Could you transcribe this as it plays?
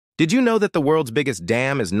Did you know that the world's biggest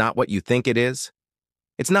dam is not what you think it is?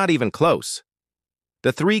 It's not even close.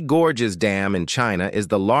 The Three Gorges Dam in China is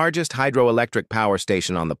the largest hydroelectric power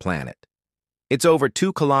station on the planet. It's over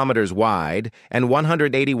 2 kilometers wide and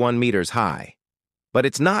 181 meters high. But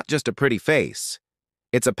it's not just a pretty face.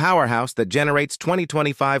 It's a powerhouse that generates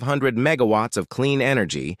 2,500 megawatts of clean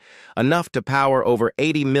energy, enough to power over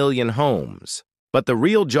 80 million homes. But the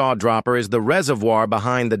real jaw-dropper is the reservoir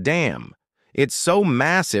behind the dam. It's so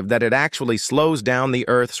massive that it actually slows down the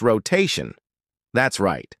Earth's rotation. That's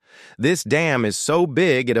right. This dam is so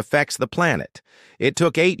big it affects the planet. It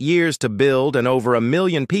took 8 years to build and over 1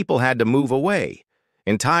 million people had to move away.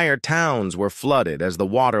 Entire towns were flooded as the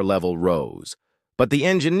water level rose. But the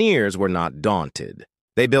engineers were not daunted.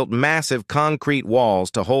 They built massive concrete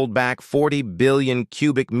walls to hold back 40 billion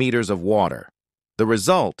cubic meters of water. The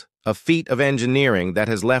result, a feat of engineering that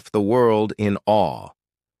has left the world in awe.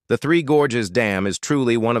 The Three Gorges Dam is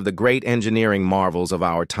truly one of the great engineering marvels of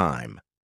our time.